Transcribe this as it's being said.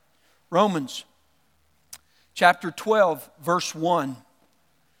Romans chapter 12, verse 1.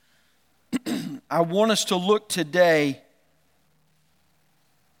 I want us to look today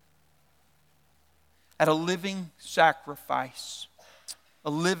at a living sacrifice. A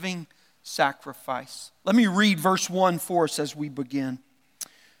living sacrifice. Let me read verse 1 for us as we begin.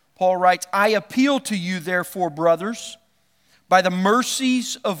 Paul writes, I appeal to you, therefore, brothers, by the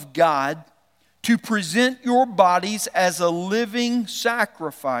mercies of God, to present your bodies as a living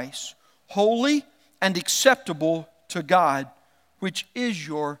sacrifice, holy and acceptable to God, which is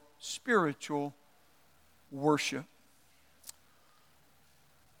your spiritual worship.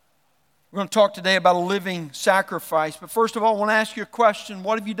 We're going to talk today about a living sacrifice. But first of all, I want to ask you a question.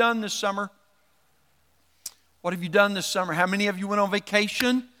 What have you done this summer? What have you done this summer? How many of you went on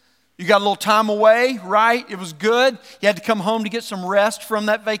vacation? You got a little time away, right? It was good. You had to come home to get some rest from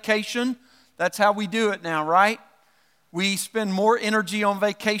that vacation. That's how we do it now, right? We spend more energy on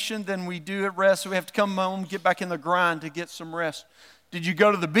vacation than we do at rest, so we have to come home, get back in the grind to get some rest. Did you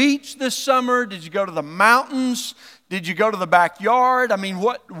go to the beach this summer? Did you go to the mountains? Did you go to the backyard? I mean,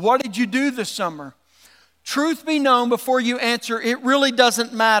 what did you do this summer? Truth be known, before you answer, it really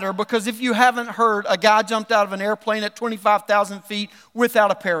doesn't matter, because if you haven't heard, a guy jumped out of an airplane at 25,000 feet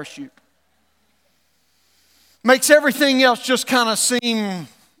without a parachute. Makes everything else just kind of seem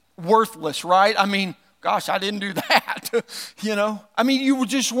worthless, right? I mean, gosh, I didn't do that, you know? I mean, you would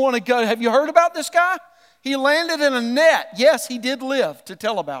just want to go. Have you heard about this guy? He landed in a net. Yes, he did live to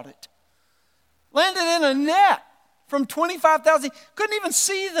tell about it. Landed in a net from 25,000. Couldn't even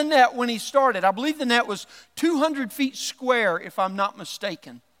see the net when he started. I believe the net was 200 feet square, if I'm not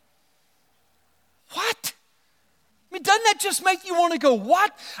mistaken. What? I mean, doesn't that just make you want to go,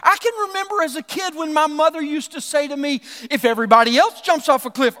 what? I can remember as a kid when my mother used to say to me, if everybody else jumps off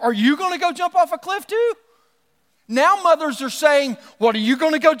a cliff, are you going to go jump off a cliff too? Now mothers are saying, what, are you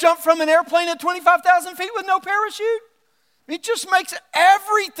going to go jump from an airplane at 25,000 feet with no parachute? It just makes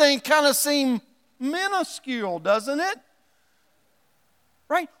everything kind of seem minuscule, doesn't it?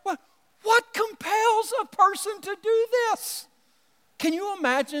 Right? What compels a person to do this? Can you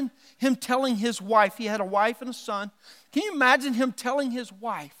imagine him telling his wife, he had a wife and a son, can you imagine him telling his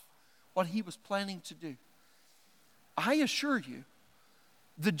wife what he was planning to do? I assure you,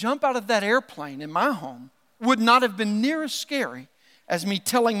 the jump out of that airplane in my home would not have been near as scary as me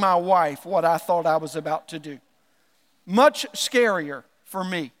telling my wife what I thought I was about to do. Much scarier for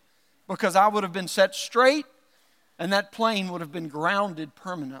me, because I would have been set straight and that plane would have been grounded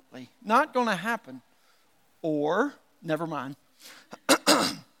permanently. Not going to happen. Or, never mind.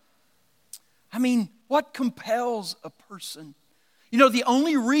 I mean, what compels a person? You know, the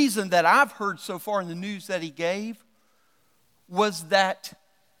only reason that I've heard so far in the news that he gave was that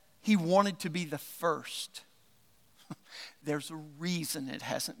he wanted to be the first. There's a reason it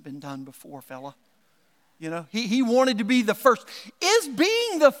hasn't been done before, fella. You know, he wanted to be the first. Is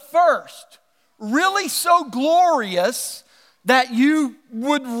being the first really so glorious that you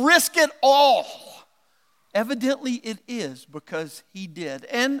would risk it all? Evidently it is, because he did.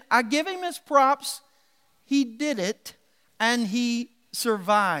 And I give him his props. He did it and he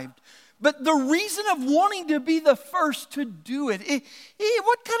survived. But the reason of wanting to be the first to do it,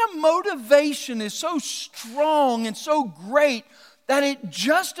 what kind of motivation is so strong and so great that it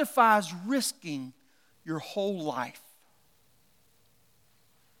justifies risking your whole life?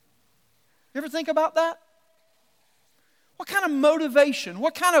 You ever think about that? What kind of motivation,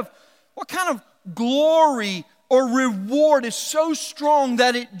 what kind of glory or reward is so strong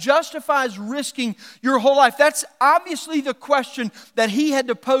that it justifies risking your whole life? That's obviously the question that he had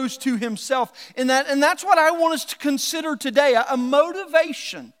to pose to himself. And that's what I want us to consider today, a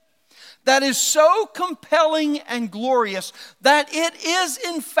motivation that is so compelling and glorious that it is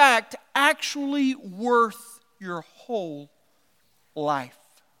in fact actually worth your whole life.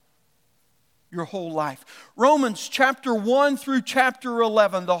 Your whole life. Romans chapter 1 through chapter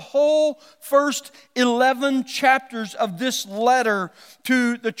 11, the whole first 11 chapters of this letter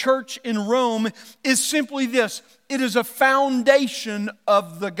to the church in Rome is simply this. It is a foundation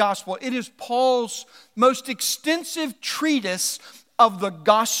of the gospel. It is Paul's most extensive treatise of the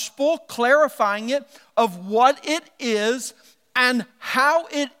gospel, clarifying it, of what it is and how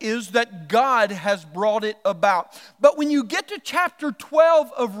it is that God has brought it about. But when you get to chapter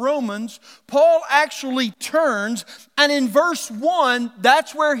 12 of Romans, Paul actually turns, and in verse 1,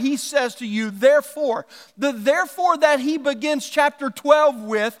 that's where he says to you, therefore. The therefore that he begins chapter 12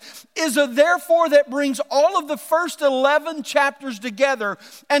 with is a therefore that brings all of the first 11 chapters together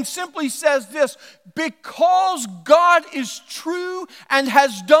and simply says this: because God is true and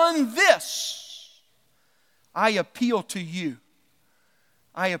has done this, I appeal to you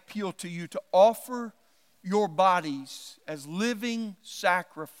I appeal to you to offer your bodies as living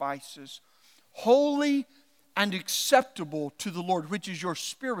sacrifices, holy and acceptable to the Lord, which is your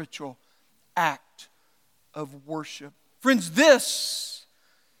spiritual act of worship. Friends, this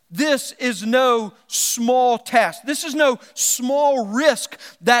is no small task. This is no small risk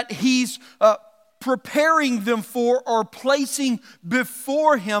that He's preparing them for or placing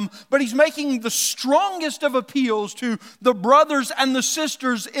before Him, but He's making the strongest of appeals to the brothers and the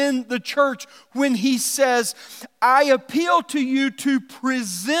sisters in the church when He says, I appeal to you to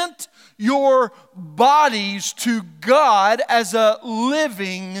present your bodies to God as a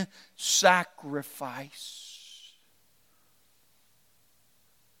living sacrifice.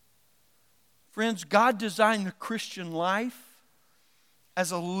 Friends, God designed the Christian life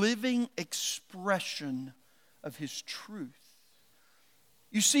as a living expression of His truth.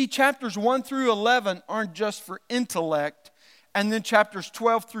 You see, chapters 1 through 11 aren't just for intellect, and then chapters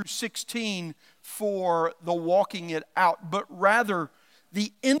 12 through 16 for the walking it out, but rather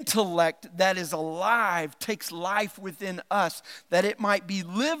the intellect that is alive takes life within us, that it might be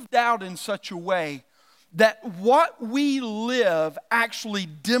lived out in such a way that what we live actually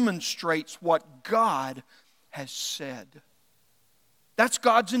demonstrates what God has said. That's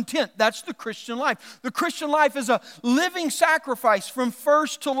God's intent. That's the Christian life. The Christian life is a living sacrifice from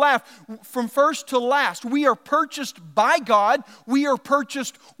first to last. We are purchased by God. We are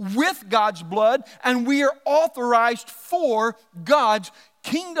purchased with God's blood. And we are authorized for God's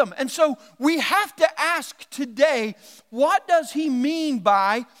kingdom. And so we have to ask today, what does He mean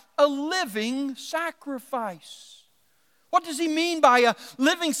by a living sacrifice? What does He mean by a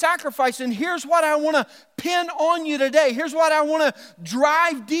living sacrifice? And here's what I want to pin on you today. Here's what I want to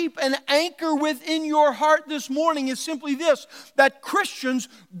drive deep and anchor within your heart this morning is simply this, that Christians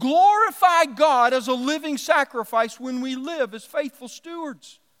glorify God as a living sacrifice when we live as faithful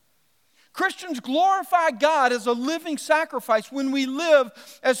stewards. Christians glorify God as a living sacrifice when we live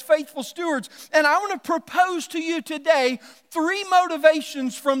as faithful stewards. And I want to propose to you today 3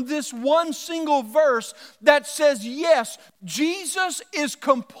 motivations from this one single verse that says, yes, Jesus is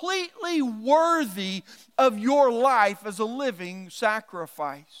completely worthy of your life as a living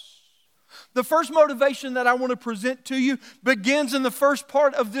sacrifice. The first motivation that I want to present to you begins in the first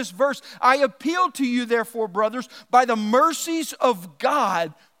part of this verse. I appeal to you, therefore, brothers, by the mercies of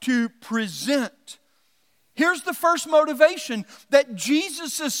God, to present. Here's the first motivation, that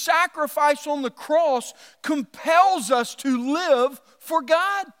Jesus' sacrifice on the cross compels us to live for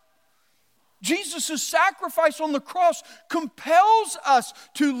God. Jesus' sacrifice on the cross compels us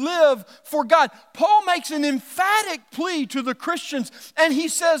to live for God. Paul makes an emphatic plea to the Christians, and he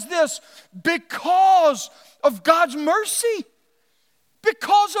says this, because of God's mercy.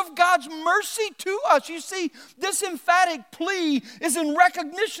 Because of God's mercy to us. You see, this emphatic plea is in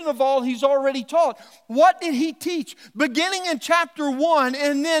recognition of all He's already taught. What did He teach? Beginning in chapter 1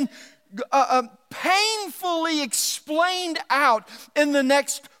 and then painfully explained out in the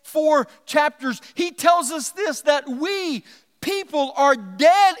next 4 chapters. He tells us this, that we people are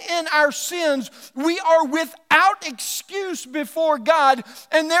dead in our sins. We are without excuse before God,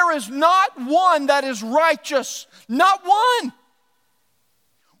 and there is not one that is righteous. Not one.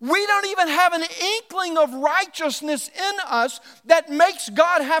 We don't even have an inkling of righteousness in us that makes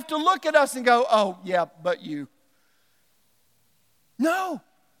God have to look at us and go, oh, yeah, but you. No.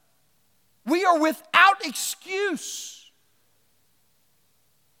 We are without excuse.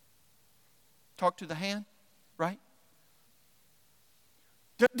 Talk to the hand, right?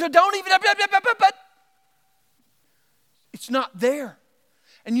 Don't even, but it's not there.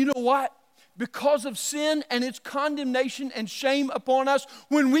 And you know what? Because of sin and its condemnation and shame upon us,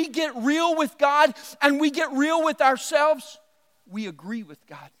 when we get real with God and we get real with ourselves, we agree with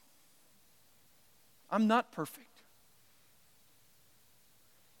God. I'm not perfect.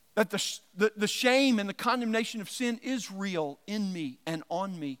 That the shame and the condemnation of sin is real in me and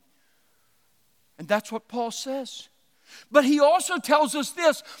on me. And that's what Paul says. But he also tells us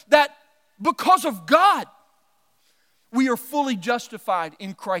this, that because of God, we are fully justified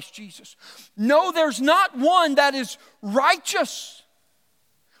in Christ Jesus. No, there's not one that is righteous.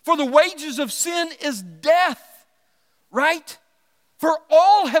 For the wages of sin is death, right? For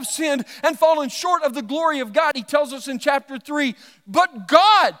all have sinned and fallen short of the glory of God, he tells us in chapter 3. But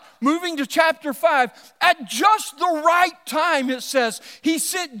God, moving to chapter 5, at just the right time, it says, He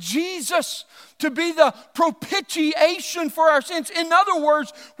sent Jesus to be the propitiation for our sins. In other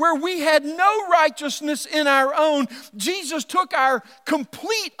words, where we had no righteousness in our own, Jesus took our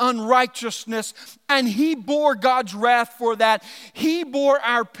complete unrighteousness and He bore God's wrath for that. He bore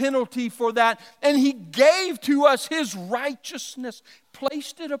our penalty for that, and He gave to us His righteousness,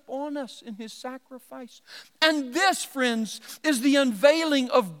 placed it upon us in His sacrifice. And this, friends, is the unveiling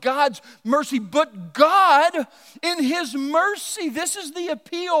of God's mercy. But God, in His mercy, this is the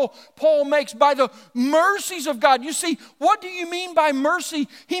appeal Paul makes, by the mercies of God. You see, what do you mean by mercy?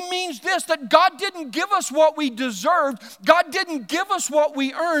 He means this, that God didn't give us what we deserved. God didn't give us what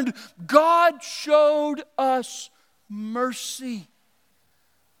we earned. God showed us mercy.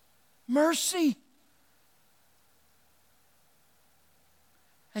 Mercy.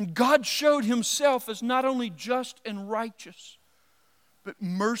 And God showed Himself as not only just and righteous, but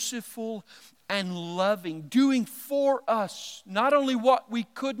merciful and loving, doing for us not only what we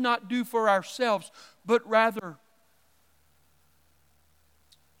could not do for ourselves, but rather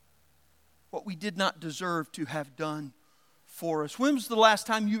what we did not deserve to have done for us. When was the last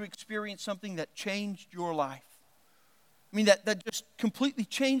time you experienced something that changed your life? I mean, that just completely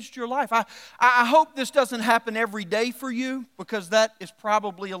changed your life. I hope this doesn't happen every day for you, because that is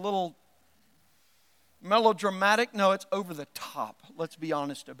probably a little melodramatic. No, it's over the top. Let's be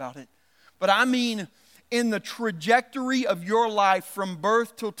honest about it. But I mean, in the trajectory of your life from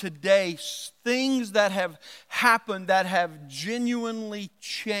birth till today, things that have happened that have genuinely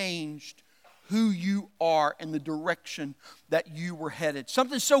changed who you are and the direction that you were headed.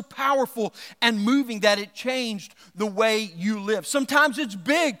 Something so powerful and moving that it changed the way you live. Sometimes it's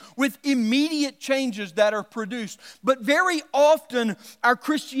big with immediate changes that are produced. But very often our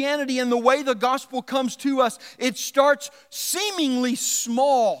Christianity and the way the gospel comes to us, it starts seemingly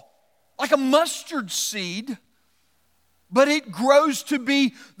small, like a mustard seed, but it grows to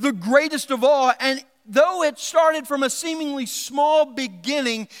be the greatest of all. And though it started from a seemingly small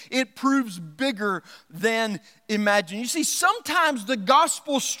beginning, it proves bigger than imagined. You see, sometimes the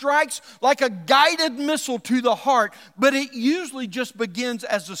gospel strikes like a guided missile to the heart, but it usually just begins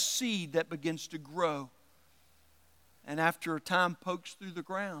as a seed that begins to grow. And after a time, pokes through the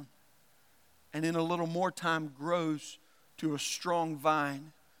ground. And in a little more time, grows to a strong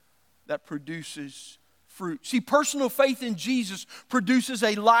vine that produces fruit. See, personal faith in Jesus produces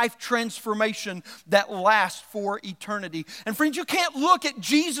a life transformation that lasts for eternity. And friends, you can't look at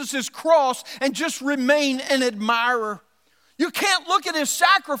Jesus' cross and just remain an admirer. You can't look at His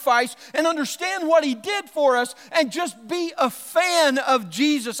sacrifice and understand what He did for us and just be a fan of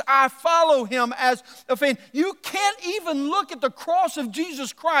Jesus. I follow Him as a fan. You can't even look at the cross of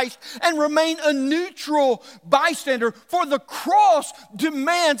Jesus Christ and remain a neutral bystander, for the cross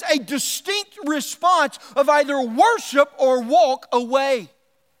demands a distinct response of either worship or walk away.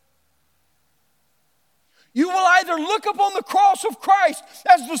 You will either look upon the cross of Christ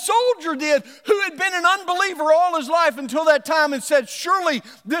as the soldier did, who had been an unbeliever all his life until that time and said, surely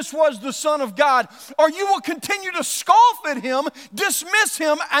this was the Son of God, or you will continue to scoff at Him, dismiss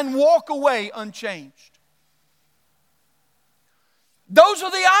Him, and walk away unchanged. Those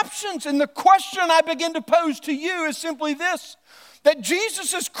are the options, and the question I begin to pose to you is simply this: that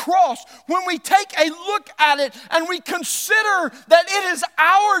Jesus' cross, when we take a look at it and we consider that it is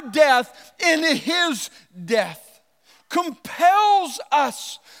our death in His death, compels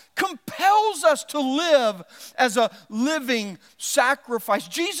us to live as a living sacrifice.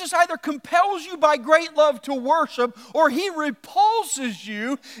 Jesus either compels you by great love to worship, or He repulses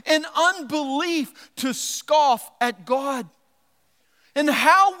you in unbelief to scoff at God. And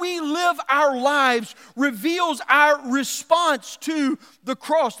how we live our lives reveals our response to the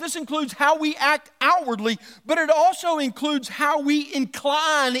cross. This includes how we act outwardly, but it also includes how we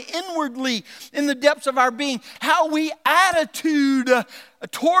incline inwardly in the depths of our being, how we attitude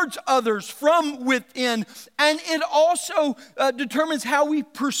towards others from within. And it also determines how we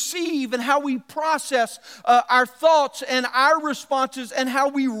perceive and how we process our thoughts and our responses, and how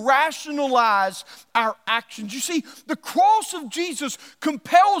we rationalize our actions. You see, the cross of Jesus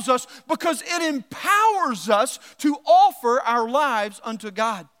compels us because it empowers us to offer our lives unto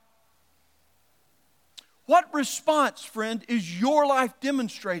God. What response, friend, is your life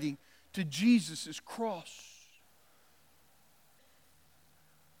demonstrating to Jesus' cross?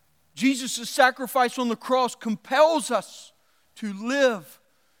 Jesus' sacrifice on the cross compels us to live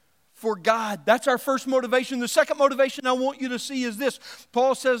for God. That's our first motivation. The second motivation I want you to see is this.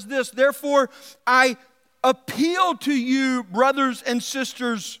 Paul says this: therefore, I appeal to you, brothers and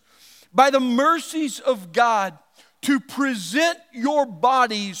sisters, by the mercies of God, to present your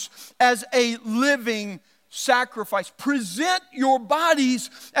bodies as a living sacrifice. Present your bodies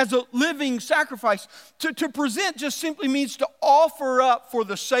as a living sacrifice. To present just simply means to offer up for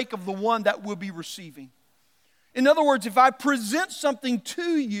the sake of the one that will be receiving. In other words, if I present something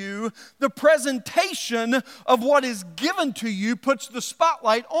to you, the presentation of what is given to you puts the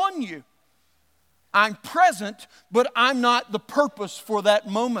spotlight on you. I'm present, but I'm not the purpose for that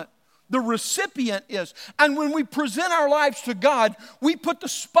moment. The recipient is. And when we present our lives to God, we put the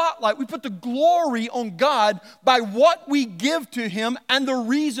spotlight, we put the glory on God by what we give to Him and the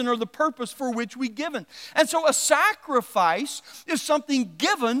reason or the purpose for which we give it. And so a sacrifice is something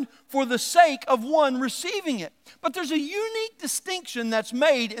given for the sake of one receiving it. But there's a unique distinction that's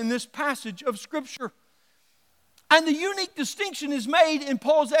made in this passage of Scripture. And the unique distinction is made in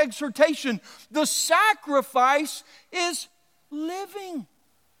Paul's exhortation. The sacrifice is living.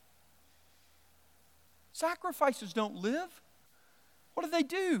 Sacrifices don't live. What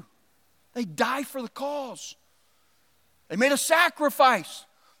do? They die for the cause. They made a sacrifice.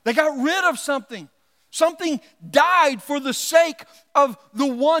 They got rid of something. Something died for the sake of the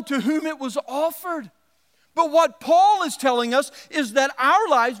one to whom it was offered. But what Paul is telling us is that our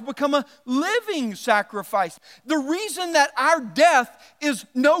lives become a living sacrifice. The reason that our death is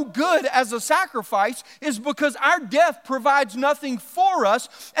no good as a sacrifice is because our death provides nothing for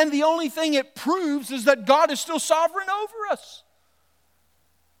us, and the only thing it proves is that God is still sovereign over us.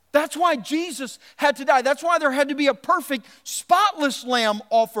 That's why Jesus had to die. That's why there had to be a perfect, spotless lamb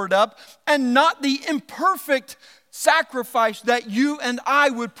offered up, and not the imperfect sacrifice that you and I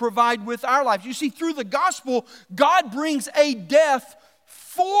would provide with our lives. You see, through the gospel, God brings a death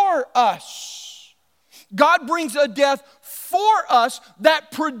for us. God brings a death for us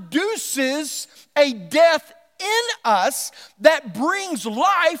that produces a death in us that brings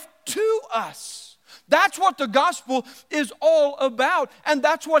life to us. That's what the gospel is all about. And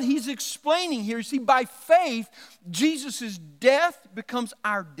that's what he's explaining here. You see, by faith, Jesus' death becomes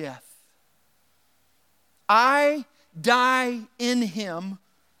our death. I die in Him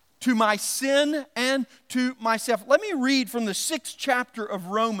to my sin and to myself. Let me read from the 6th chapter of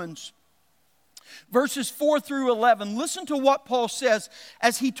Romans, verses 4 through 11. Listen to what Paul says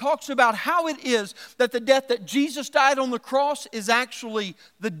as he talks about how it is that the death that Jesus died on the cross is actually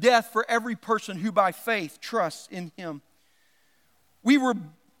the death for every person who by faith trusts in Him. We were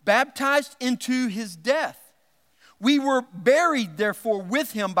baptized into His death. We were buried, therefore,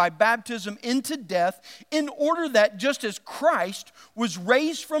 with Him by baptism into death, in order that just as Christ was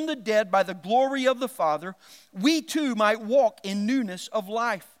raised from the dead by the glory of the Father, we too might walk in newness of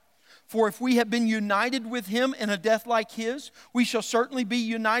life. For if we have been united with Him in a death like His, we shall certainly be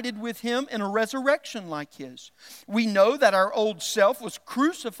united with Him in a resurrection like His. We know that our old self was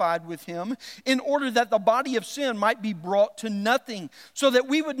crucified with Him in order that the body of sin might be brought to nothing, so that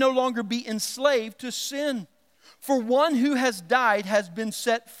we would no longer be enslaved to sin. For one who has died has been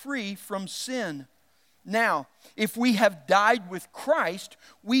set free from sin. Now, if we have died with Christ,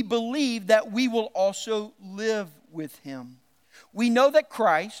 we believe that we will also live with Him. We know that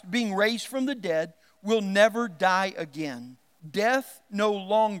Christ, being raised from the dead, will never die again. Death no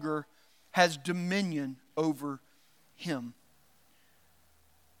longer has dominion over Him.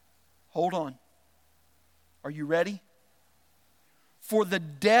 Hold on. Are you ready? For the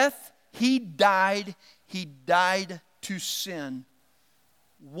death He died to sin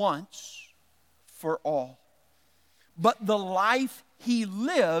once for all. But the life He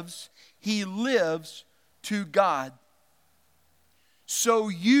lives to God. So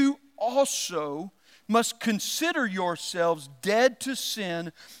you also must consider yourselves dead to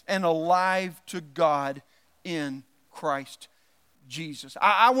sin and alive to God in Christ Jesus.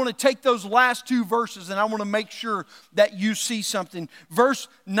 I want to take those last two verses and I want to make sure that you see something. Verse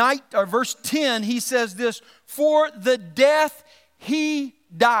 10, he says this, for the death He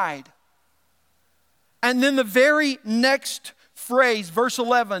died. And then the very next phrase, verse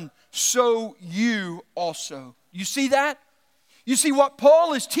 11, so you also. You see that? You see, what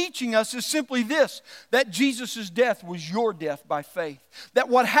Paul is teaching us is simply this, that Jesus' death was your death by faith. That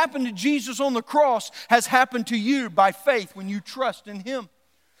what happened to Jesus on the cross has happened to you by faith when you trust in Him.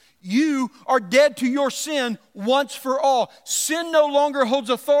 You are dead to your sin once for all. Sin no longer holds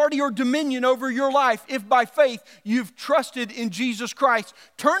authority or dominion over your life if by faith you've trusted in Jesus Christ,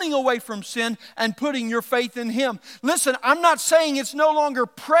 turning away from sin and putting your faith in Him. Listen, I'm not saying it's no longer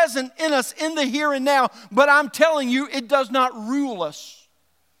present in us in the here and now, but I'm telling you it does not rule us.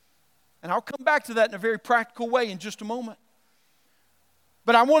 And I'll come back to that in a very practical way in just a moment.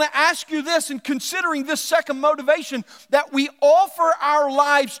 But I want to ask you this, in considering this second motivation, that we offer our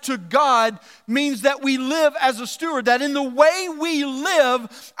lives to God means that we live as a steward, that in the way we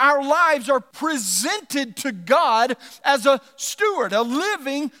live, our lives are presented to God as a steward, a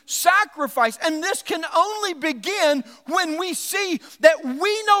living sacrifice. And this can only begin when we see that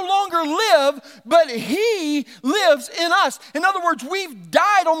we no longer live, but He lives in us. In other words, we've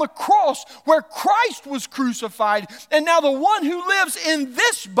died on the cross where Christ was crucified. And now the one who lives in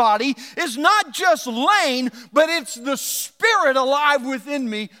this body is not just Lane, but it's the Spirit alive within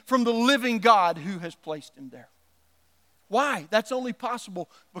me from the living God who has placed Him there. Why? That's only possible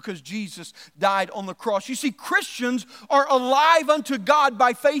because Jesus died on the cross. You see, Christians are alive unto God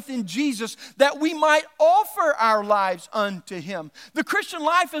by faith in Jesus that we might offer our lives unto Him. The Christian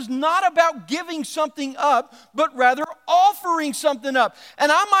life is not about giving something up, but rather offering something up.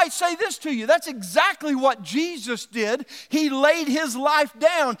 And I might say this to you, that's exactly what Jesus did. He laid His life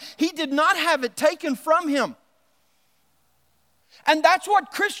down. He did not have it taken from Him. And that's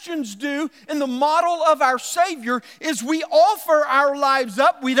what Christians do in the model of our Savior is we offer our lives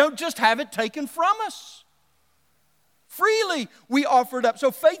up. We don't just have it taken from us. Freely we offer it up.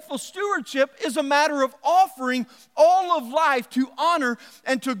 So faithful stewardship is a matter of offering all of life to honor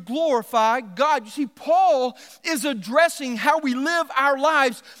and to glorify God. You see, Paul is addressing how we live our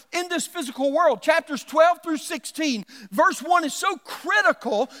lives in this physical world. Chapters 12 through 16, verse 1 is so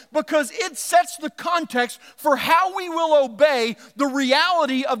critical because it sets the context for how we will obey the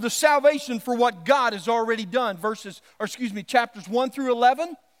reality of the salvation for what God has already done. Chapters 1 through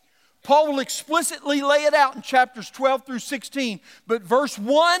 11. Paul will explicitly lay it out in chapters 12 through 16. But verse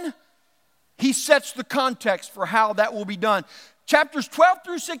 1, he sets the context for how that will be done. Chapters 12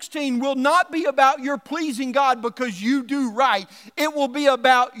 through 16 will not be about your pleasing God because you do right. It will be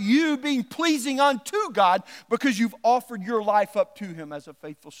about you being pleasing unto God because you've offered your life up to Him as a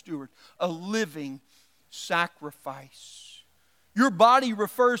faithful steward, a living sacrifice. Your body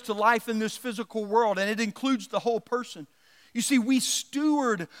refers to life in this physical world, and it includes the whole person. You see, we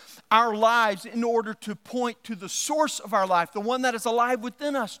steward our lives in order to point to the source of our life, the one that is alive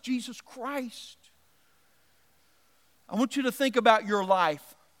within us, Jesus Christ. I want you to think about your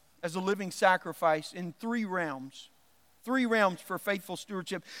life as a living sacrifice in three realms. Three realms for faithful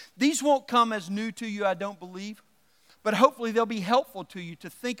stewardship. These won't come as new to you, I don't believe. But hopefully they'll be helpful to you to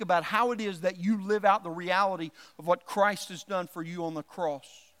think about how it is that you live out the reality of what Christ has done for you on the cross.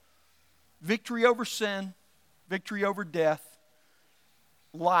 Victory over sin. Victory over death,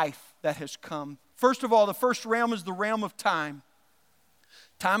 life that has come. First of all, the first realm is the realm of time.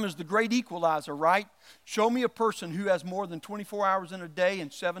 Time is the great equalizer, right? Show me a person who has more than 24 hours in a day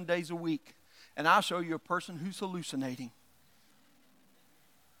and 7 days a week, and I'll show you a person who's hallucinating.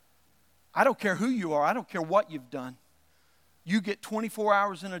 I don't care who you are. I don't care what you've done. You get 24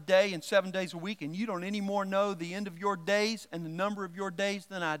 hours in a day and 7 days a week, and you don't any more know the end of your days and the number of your days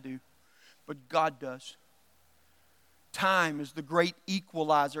than I do. But God does. Time is the great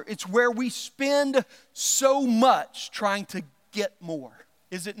equalizer. It's where we spend so much trying to get more.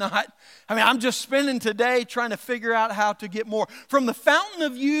 Is it not? I mean, I'm just spending today trying to figure out how to get more. From the fountain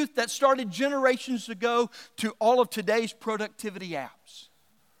of youth that started generations ago to all of today's productivity apps.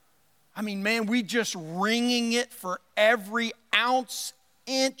 I mean, man, we just wringing it for every ounce,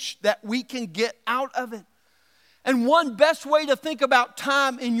 inch that we can get out of it. And one best way to think about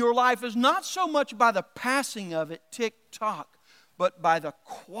time in your life is not so much by the passing of it, tick-tock, but by the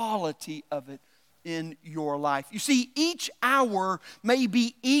quality of it in your life. You see, each hour may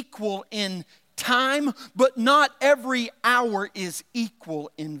be equal in time, but not every hour is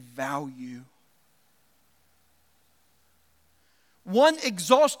equal in value. One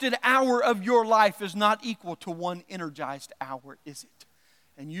exhausted hour of your life is not equal to one energized hour, is it?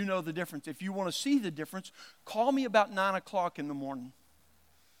 And you know the difference. If you want to see the difference, call me about 9 o'clock in the morning.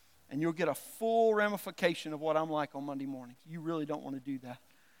 And you'll get a full ramification of what I'm like on Monday morning. You really don't want to do that.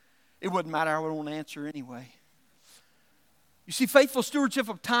 It wouldn't matter. I would want to answer anyway. You see, faithful stewardship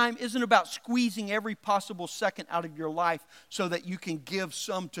of time isn't about squeezing every possible second out of your life so that you can give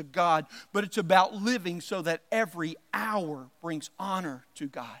some to God. But it's about living so that every hour brings honor to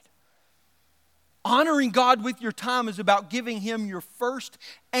God. Honoring God with your time is about giving Him your first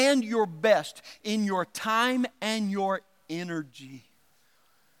and your best in your time and your energy.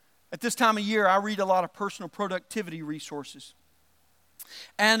 At this time of year, I read a lot of personal productivity resources.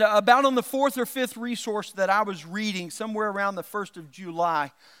 And about on the fourth or fifth resource that I was reading, somewhere around the 1st of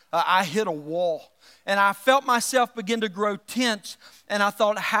July, I hit a wall. And I felt myself begin to grow tense. And I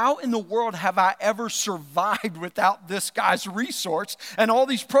thought, how in the world have I ever survived without this guy's resource and all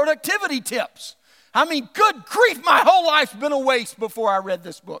these productivity tips? I mean, good grief, my whole life's been a waste before I read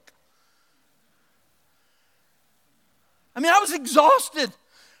this book. I mean, I was exhausted.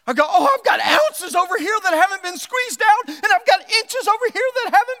 I go, I've got ounces over here that haven't been squeezed out, and I've got inches over here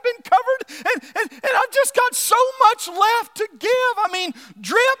that haven't been covered, and I've just got so much left to give. I mean,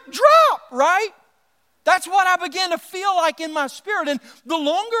 drip, drop, right? That's what I began to feel like in my spirit. And the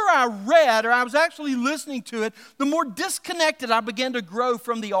longer I read, or I was actually listening to it, the more disconnected I began to grow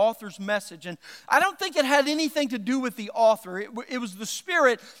from the author's message. And I don't think it had anything to do with the author. It was the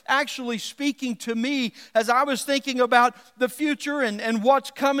Spirit actually speaking to me as I was thinking about the future and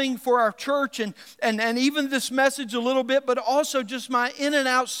what's coming for our church and even this message a little bit, but also just my in and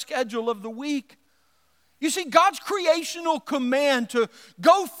out schedule of the week. You see, God's creational command to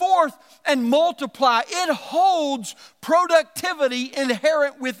go forth and multiply, it holds productivity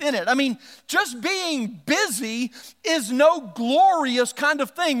inherent within it. I mean, just being busy is no glorious kind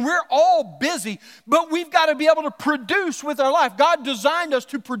of thing. We're all busy, but we've got to be able to produce with our life. God designed us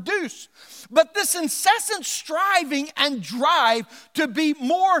to produce. But this incessant striving and drive to be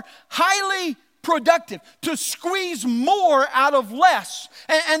more highly productive, to squeeze more out of less.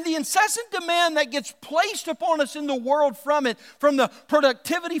 And the incessant demand that gets placed upon us in the world from it, from the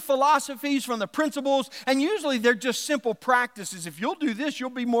productivity philosophies, from the principles, and usually they're just simple practices. If you'll do this,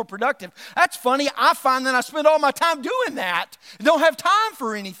 you'll be more productive. That's funny. I find that I spend all my time doing that. I don't have time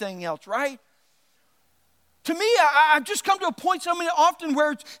for anything else, right? To me, I've just come to a point so often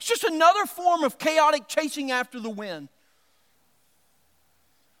where it's just another form of chaotic chasing after the wind.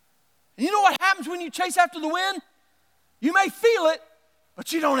 You know what happens when you chase after the wind? You may feel it,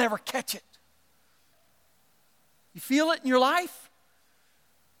 but you don't ever catch it. You feel it in your life?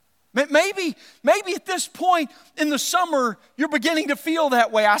 Maybe at this point in the summer, you're beginning to feel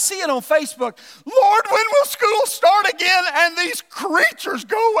that way. I see it on Facebook. Lord, when will school start again and these creatures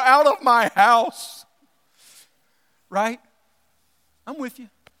go out of my house? Right? I'm with you.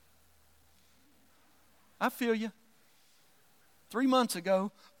 I feel you. 3 months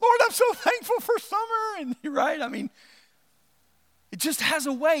ago, Lord, I'm so thankful for summer. And you're right, I mean, it just has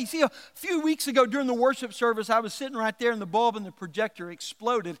a way. See, a few weeks ago during the worship service, I was sitting right there and the bulb in the projector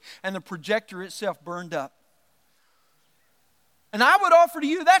exploded and the projector itself burned up. And I would offer to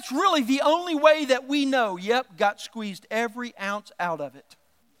you, that's really the only way that we know, got squeezed every ounce out of it.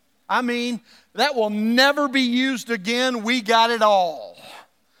 I mean, that will never be used again. We got it all.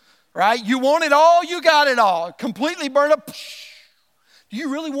 Right? You want it all, you got it all. Completely burned up. Do you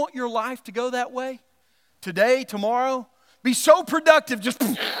really want your life to go that way? Today, tomorrow? Be so productive, just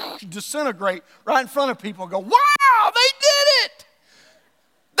disintegrate right in front of people and go, wow, they did it.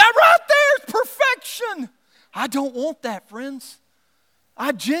 That right there is perfection. I don't want that, friends.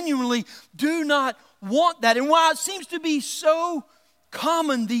 I genuinely do not want that. And why it seems to be so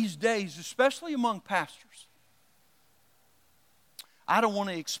common these days, especially among pastors. I don't want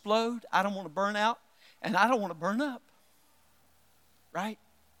to explode, I don't want to burn out, and I don't want to burn up. Right?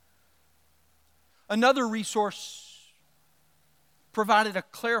 Another resource provided a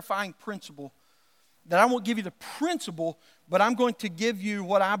clarifying principle that I won't give you the principle, but I'm going to give you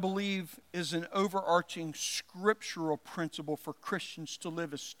what I believe is an overarching scriptural principle for Christians to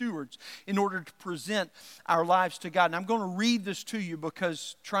live as stewards in order to present our lives to God. And I'm going to read this to you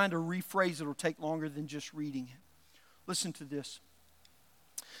because trying to rephrase it will take longer than just reading it. Listen to this.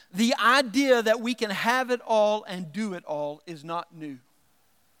 The idea that we can have it all and do it all is not new.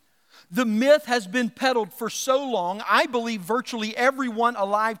 The myth has been peddled for so long, I believe virtually everyone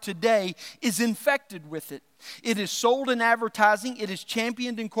alive today is infected with it. It is sold in advertising, it is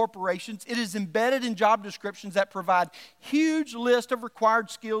championed in corporations, it is embedded in job descriptions that provide huge list of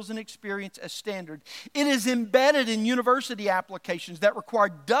required skills and experience as standard. It is embedded in university applications that require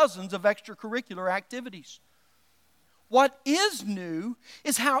dozens of extracurricular activities. What is new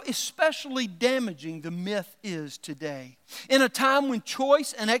is how especially damaging the myth is today, in a time when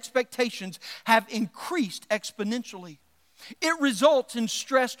choice and expectations have increased exponentially. It results in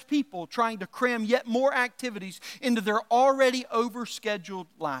stressed people trying to cram yet more activities into their already overscheduled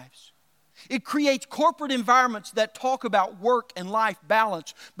lives. It creates corporate environments that talk about work and life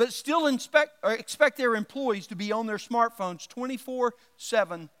balance, but still expect their employees to be on their smartphones 24/7,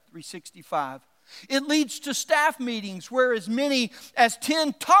 365. It leads to staff meetings where as many as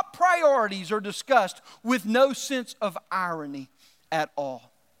 10 top priorities are discussed with no sense of irony at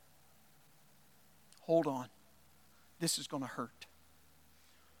all. Hold on. This is going to hurt.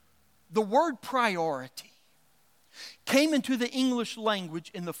 The word priority came into the English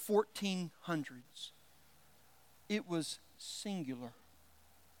language in the 1400s. It was singular.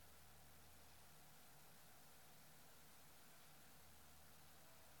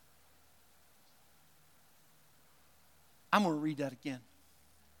 I'm going to read that again.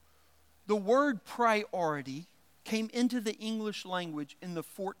 The word priority came into the English language in the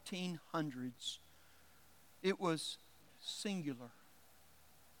 1400s. It was singular.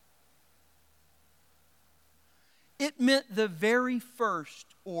 It meant the very first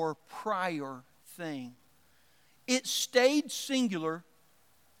or prior thing. It stayed singular,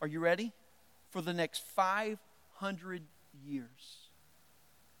 are you ready? For the next 500 years.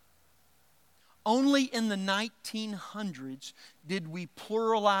 Only in the 1900s did we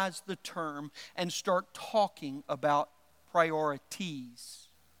pluralize the term and start talking about priorities,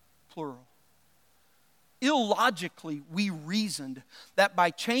 plural. Illogically, we reasoned that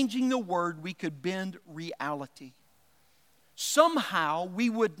by changing the word, we could bend reality. Somehow, we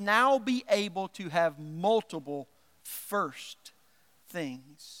would now be able to have multiple first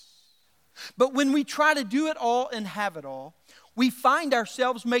things. But when we try to do it all and have it all, we find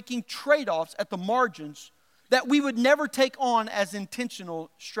ourselves making trade-offs at the margins that we would never take on as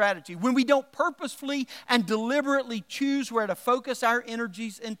intentional strategy. When we don't purposefully and deliberately choose where to focus our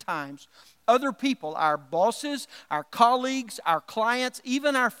energies and times, other people, our bosses, our colleagues, our clients,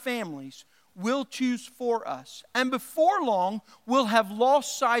 even our families, will choose for us. And before long, we'll have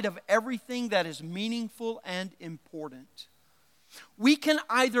lost sight of everything that is meaningful and important. We can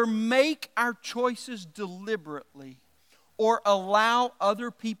either make our choices deliberately or allow other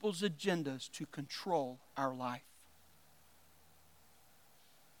people's agendas to control our life.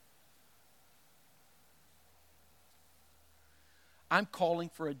 I'm calling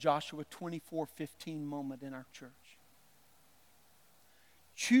for a Joshua 24:15 moment in our church.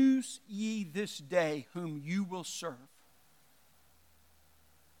 Choose ye this day whom you will serve.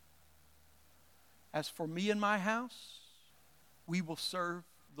 As for me and my house, we will serve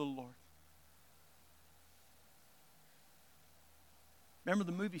the Lord. Remember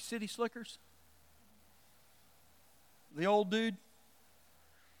the movie City Slickers? The old dude?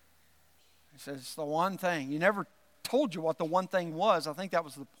 He says, it's the one thing. He never told you what the one thing was. I think that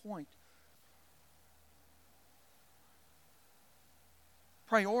was the point.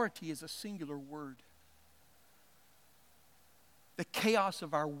 Priority is a singular word. The chaos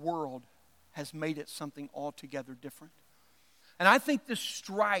of our world has made it something altogether different. And I think this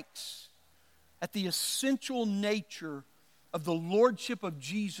strikes at the essential nature of the lordship of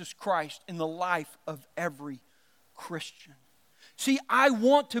Jesus Christ in the life of every Christian. See, I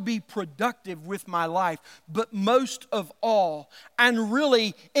want to be productive with my life, but most of all, and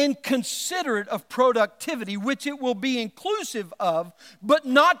really inconsiderate of productivity, which it will be inclusive of, but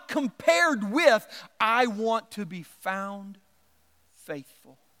not compared with, I want to be found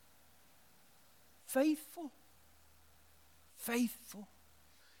faithful. Faithful. Faithful.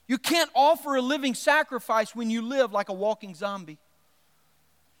 You can't offer a living sacrifice when you live like a walking zombie.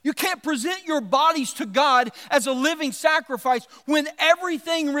 You can't present your bodies to God as a living sacrifice when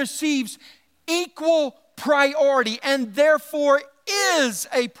everything receives equal priority and therefore is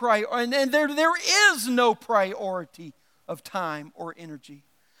a priority. And there is no priority of time or energy.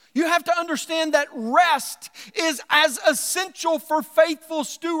 You have to understand that rest is as essential for faithful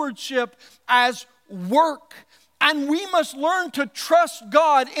stewardship as work. And we must learn to trust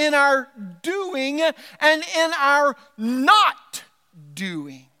God in our doing and in our not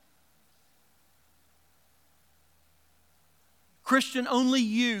doing. Christian, only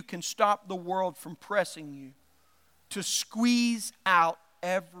you can stop the world from pressing you to squeeze out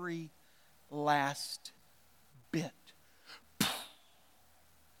every last bit.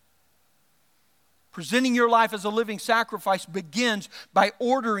 Presenting your life as a living sacrifice begins by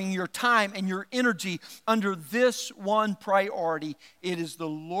ordering your time and your energy under this one priority. It is the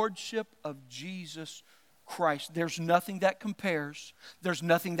lordship of Jesus Christ. There's nothing that compares. There's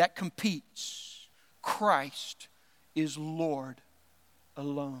nothing that competes. Christ is Lord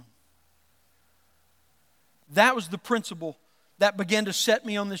alone. That was the principle that began to set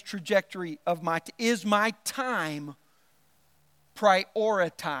me on this trajectory of is my time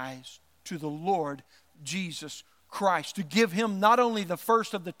prioritized to the Lord Jesus Christ, to give Him not only the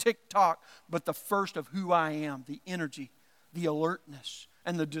first of the tick-tock, but the first of who I am, the energy, the alertness,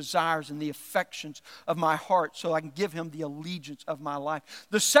 and the desires and the affections of my heart, so I can give Him the allegiance of my life.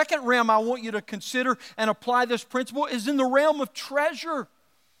 The second realm I want you to consider and apply this principle is in the realm of treasure.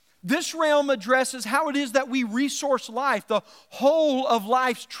 This realm addresses how it is that we resource life, the whole of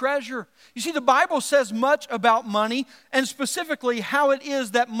life's treasure. You see, the Bible says much about money, and specifically how it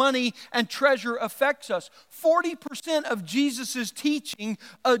is that money and treasure affects us. 40% of Jesus' teaching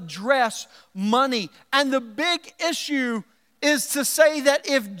address money. And the big issue is to say that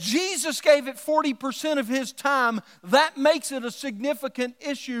if Jesus gave it 40% of His time, that makes it a significant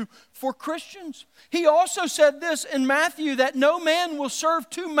issue for Christians. He also said this in Matthew, that no man will serve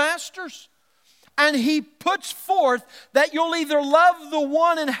two masters. And He puts forth that you'll either love the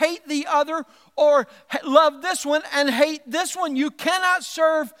one and hate the other, or love this one and hate this one. You cannot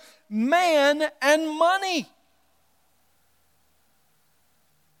serve man and money.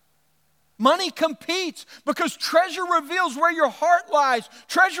 Money competes because treasure reveals where your heart lies.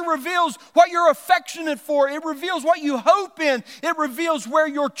 Treasure reveals what you're affectionate for. It reveals what you hope in. It reveals where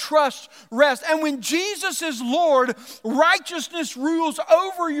your trust rests. And when Jesus is Lord, righteousness rules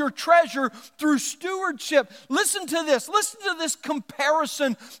over your treasure through stewardship. Listen to this. Listen to this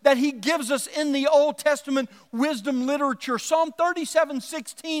comparison that he gives us in the Old Testament wisdom literature. Psalm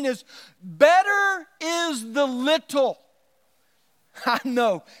 37:16 is, better is the little. I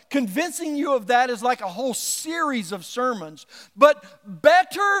know, convincing you of that is like a whole series of sermons. But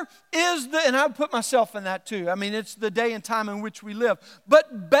better is the, and I would put myself in that too. I mean, it's the day and time in which we live.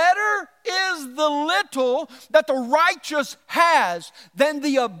 But better is the little that the righteous has than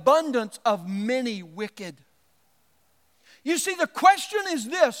the abundance of many wicked. You see, the question is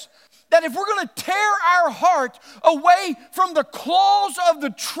this, that if we're going to tear our heart away from the claws of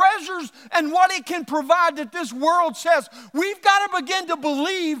the treasures and what it can provide that this world says, we've got to begin to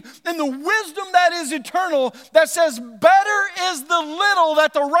believe in the wisdom that is eternal, that says better is the little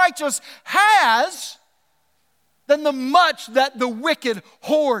that the righteous has than the much that the wicked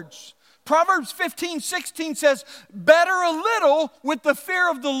hoards. Proverbs 15:16 says, better a little with the fear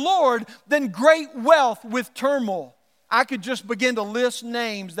of the Lord than great wealth with turmoil. I could just begin to list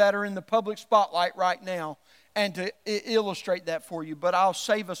names that are in the public spotlight right now and to illustrate that for you, but I'll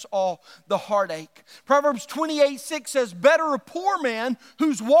save us all the heartache. Proverbs 28:6 says, better a poor man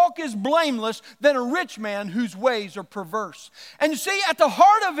whose walk is blameless than a rich man whose ways are perverse. And you see, at the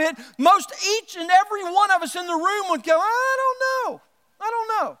heart of it, most each and every one of us in the room would go, I don't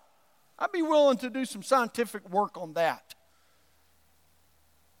know. I'd be willing to do some scientific work on that.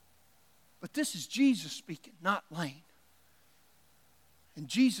 But this is Jesus speaking, not Lane. And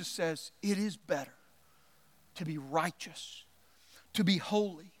Jesus says it is better to be righteous, to be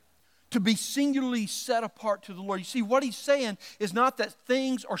holy, to be singularly set apart to the Lord. You see, what he's saying is not that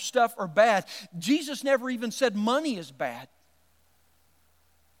things or stuff are bad. Jesus never even said money is bad.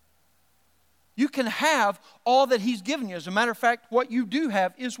 You can have all that he's given you. As a matter of fact, what you do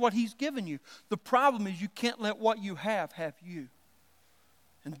have is what he's given you. The problem is you can't let what you have you.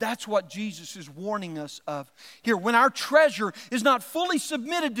 And that's what Jesus is warning us of here. When our treasure is not fully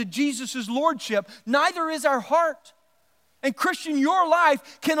submitted to Jesus' lordship, neither is our heart. And Christian, your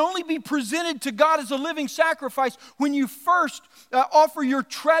life can only be presented to God as a living sacrifice when you first offer your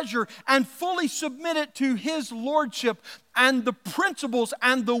treasure and fully submit it to his lordship and the principles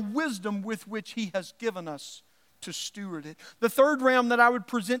and the wisdom with which he has given us to steward it. The third realm that I would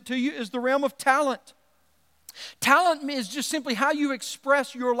present to you is the realm of talent. Talent is just simply how you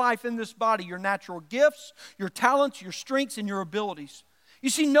express your life in this body, your natural gifts, your talents, your strengths, and your abilities. You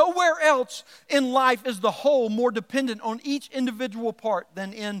see, nowhere else in life is the whole more dependent on each individual part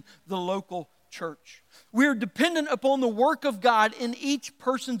than in the local church. We're dependent upon the work of God in each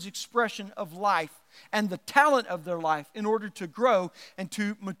person's expression of life and the talent of their life in order to grow and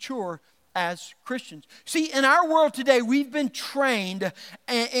to mature as Christians. See, in our world today, we've been trained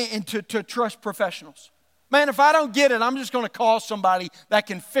to trust professionals. Man, if I don't get it, I'm just going to call somebody that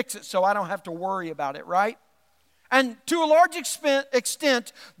can fix it so I don't have to worry about it, right? And to a large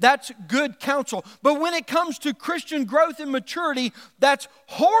extent, that's good counsel. But when it comes to Christian growth and maturity, that's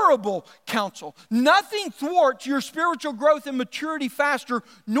horrible counsel. Nothing thwarts your spiritual growth and maturity faster,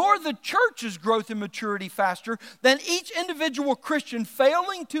 nor the church's growth and maturity faster, than each individual Christian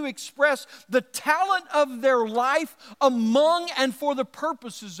failing to express the talent of their life among and for the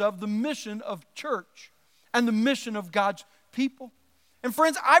purposes of the mission of church and the mission of God's people. And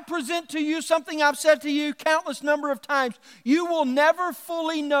friends, I present to you something I've said to you countless number of times. You will never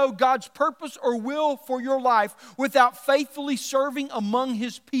fully know God's purpose or will for your life without faithfully serving among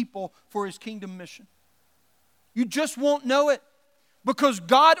his people for his kingdom mission. You just won't know it because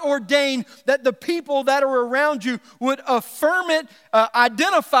God ordained that the people that are around you would affirm it,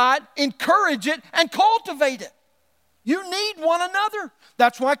 identify it, encourage it, and cultivate it. You need one another.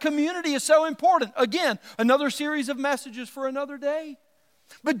 That's why community is so important. Again, another series of messages for another day.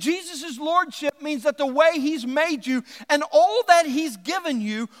 But Jesus' lordship means that the way he's made you and all that he's given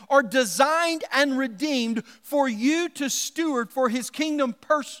you are designed and redeemed for you to steward for his kingdom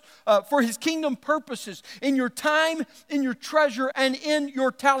purposes in your time, in your treasure, and in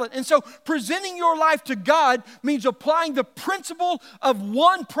your talent. And so presenting your life to God means applying the principle of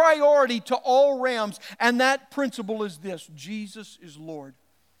one priority to all realms. And that principle is this: Jesus is Lord.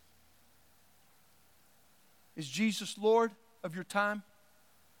 Is Jesus Lord of your time?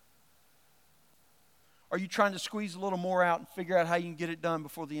 Are you trying to squeeze a little more out and figure out how you can get it done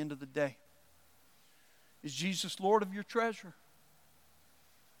before the end of the day? Is Jesus Lord of your treasure?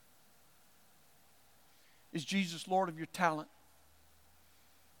 Is Jesus Lord of your talent?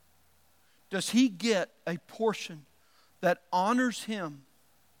 does he get a portion that honors him,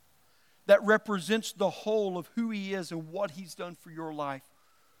 that represents the whole of who he is and what he's done for your life?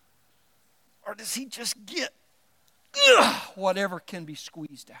 Or does he just get whatever can be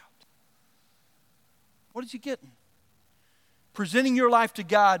squeezed out? What is he getting? Presenting your life to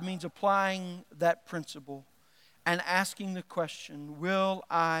God means applying that principle and asking the question, will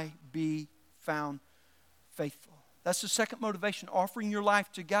I be found faithful? That's the second motivation. Offering your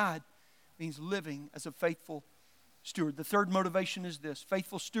life to God means living as a faithful steward. The third motivation is this.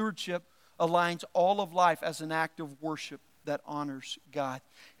 Faithful stewardship aligns all of life as an act of worship that honors God.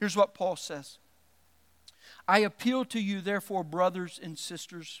 Here's what Paul says. I appeal to you, therefore, brothers and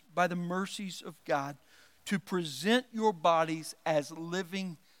sisters, by the mercies of God, to present your bodies as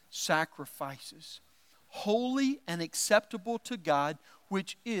living sacrifices, holy and acceptable to God,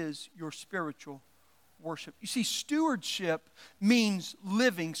 which is your spiritual worship. You see, stewardship means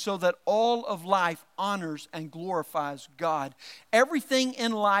living so that all of life honors and glorifies God. Everything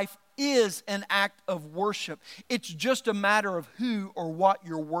in life is an act of worship. It's just a matter of who or what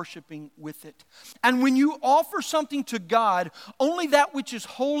you're worshiping with it. And when you offer something to God, only that which is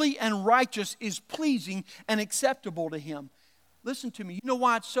holy and righteous is pleasing and acceptable to Him. Listen to me. You know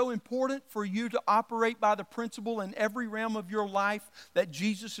why it's so important for you to operate by the principle in every realm of your life that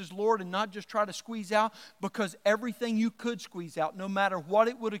Jesus is Lord and not just try to squeeze out? Because everything you could squeeze out, no matter what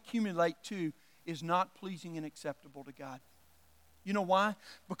it would accumulate to, is not pleasing and acceptable to God. You know why?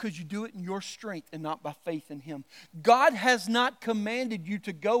 Because you do it in your strength and not by faith in Him. God has not commanded you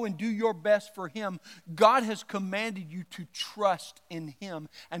to go and do your best for Him. God has commanded you to trust in Him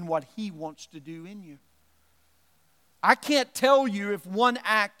and what He wants to do in you. I can't tell you if one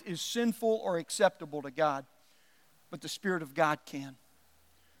act is sinful or acceptable to God, but the Spirit of God can.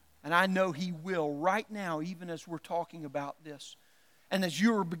 And I know He will right now, even as we're talking about this. And as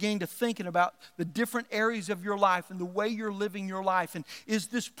you're beginning to thinking about the different areas of your life and the way you're living your life, and is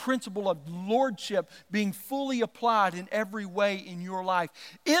this principle of lordship being fully applied in every way in your life?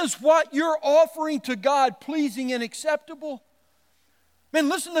 Is what you're offering to God pleasing and acceptable? Man,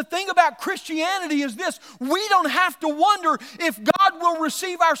 listen, the thing about Christianity is this. We don't have to wonder if God will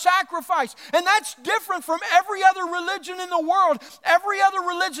receive our sacrifice. And that's different from every other religion in the world. Every other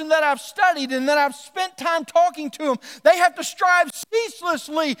religion that I've studied and that I've spent time talking to them, they have to strive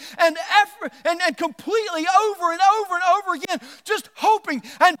ceaselessly and completely over and over and over again, just hoping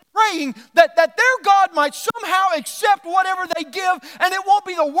and praying that their God might somehow accept whatever they give, and it won't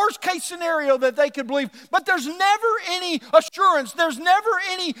be the worst case scenario that they could believe. But there's never any assurance. There's never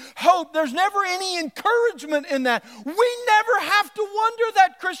any hope. There's never any encouragement in that. We never have to wonder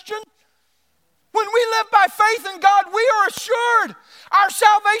that, Christian. When we live by faith in God, we are assured our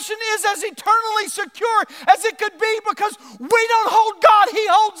salvation is as eternally secure as it could be, because we don't hold God, He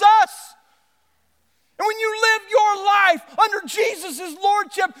holds us. And when you live your life under Jesus'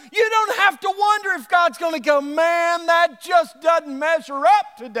 lordship, you don't have to wonder if God's going to go, man, that just doesn't measure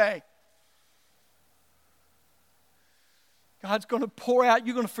up today. God's going to pour out.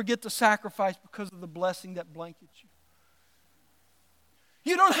 You're going to forget the sacrifice because of the blessing that blankets you.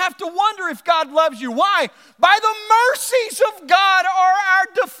 You don't have to wonder if God loves you. Why? By the mercies of God are our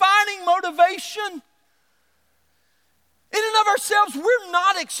defining motivation. In and of ourselves, we're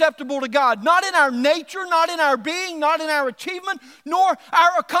not acceptable to God. Not in our nature, not in our being, not in our achievement, nor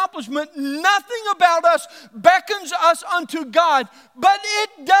our accomplishment. Nothing about us beckons us unto God, but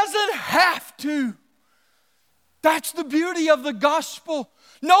it doesn't have to. That's the beauty of the gospel.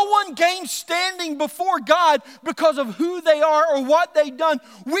 No one gains standing before God because of who they are or what they've done.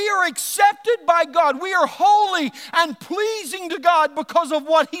 We are accepted by God. We are holy and pleasing to God because of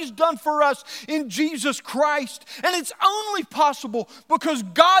what He's done for us in Jesus Christ. And it's only possible because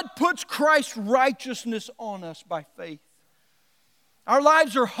God puts Christ's righteousness on us by faith. Our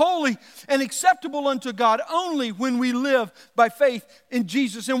lives are holy and acceptable unto God only when we live by faith in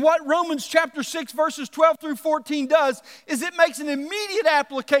Jesus. And what Romans chapter 6 verses 12 through 14 does is it makes an immediate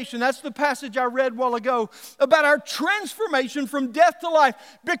application. That's the passage I read a while ago about our transformation from death to life.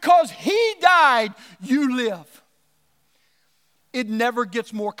 Because He died, you live. It never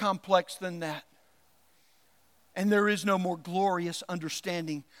gets more complex than that. And there is no more glorious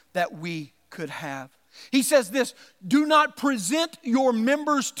understanding that we could have. He says this, do not present your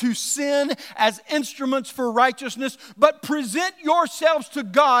members to sin as instruments for righteousness, but present yourselves to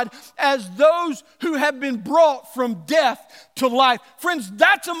God as those who have been brought from death to life. Friends,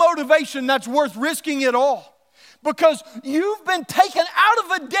 that's a motivation that's worth risking it all. because you've been taken out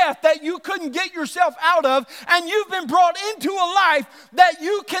of a death that you couldn't get yourself out of, and you've been brought into a life that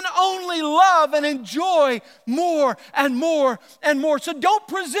you can only love and enjoy more and more and more. So don't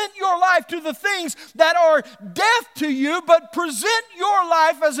present your life to the things that are death to you, but present your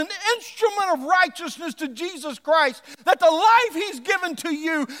life as an instrument of righteousness to Jesus Christ, that the life He's given to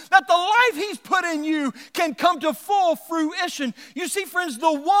you, that the life He's put in you can come to full fruition. You see, friends,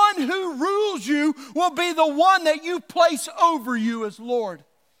 the one who rules you will be the one that you place over you as Lord.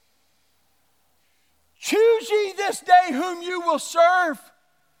 Choose ye this day whom you will serve.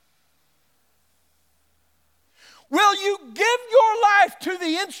 Will you give your life to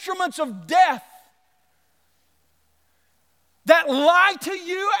the instruments of death that lie to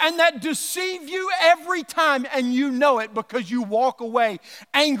you and that deceive you every time, and you know it because you walk away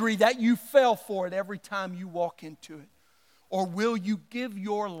angry that you fell for it every time you walk into it? Or will you give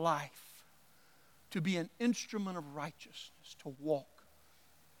your life to be an instrument of righteousness, to walk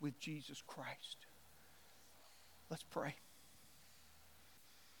with Jesus Christ? Let's pray.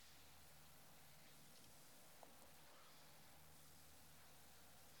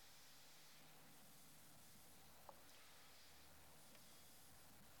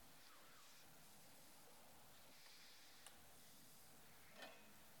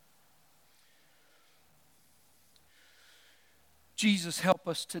 Jesus, help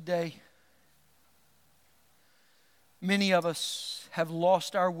us today. Many of us have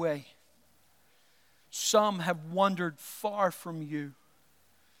lost our way. Some have wandered far from you.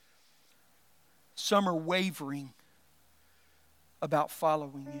 Some are wavering about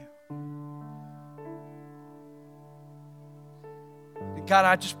following you. And God,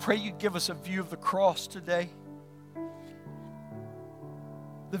 I just pray you give us a view of the cross today.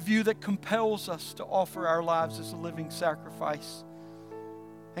 The view that compels us to offer our lives as a living sacrifice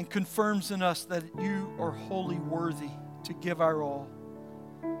and confirms in us that you are wholly worthy to give our all.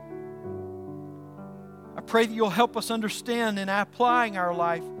 I pray that you'll help us understand in applying our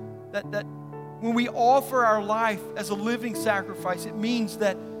life that when we offer our life as a living sacrifice, it means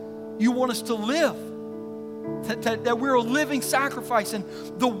that you want us to live, that we're a living sacrifice, and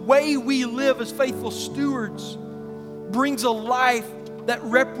the way we live as faithful stewards brings a life that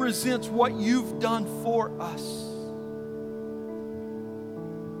represents what you've done for us.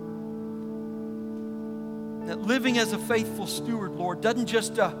 That living as a faithful steward, Lord, doesn't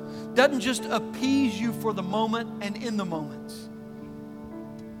just appease you for the moment and in the moments,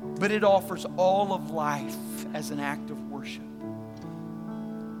 but it offers all of life as an act of worship.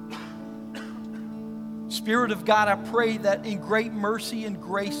 Spirit of God, I pray that in great mercy and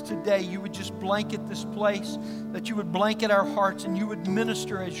grace today, you would just blanket this place, that you would blanket our hearts, and you would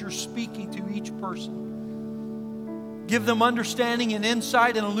minister as you're speaking to each person. Give them understanding and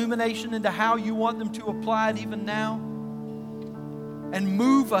insight and illumination into how you want them to apply it even now. And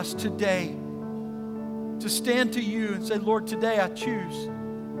move us today to stand to you and say, Lord, today I choose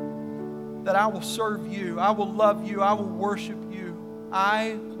that I will serve you, I will love you, I will worship you,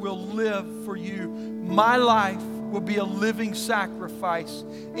 I will live for you. My life will be a living sacrifice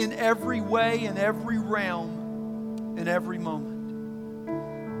in every way, in every realm, in every moment.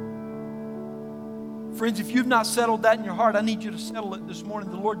 Friends, if you've not settled that in your heart, I need you to settle it this morning.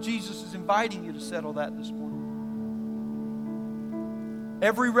 The Lord Jesus is inviting you to settle that this morning.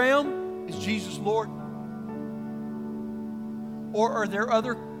 Every realm, is Jesus Lord? Or are there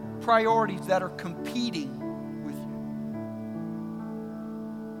other priorities that are competing with you?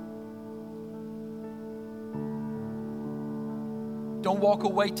 Don't walk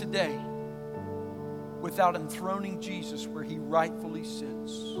away today without enthroning Jesus where he rightfully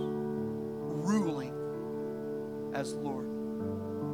sits, ruling as Lord.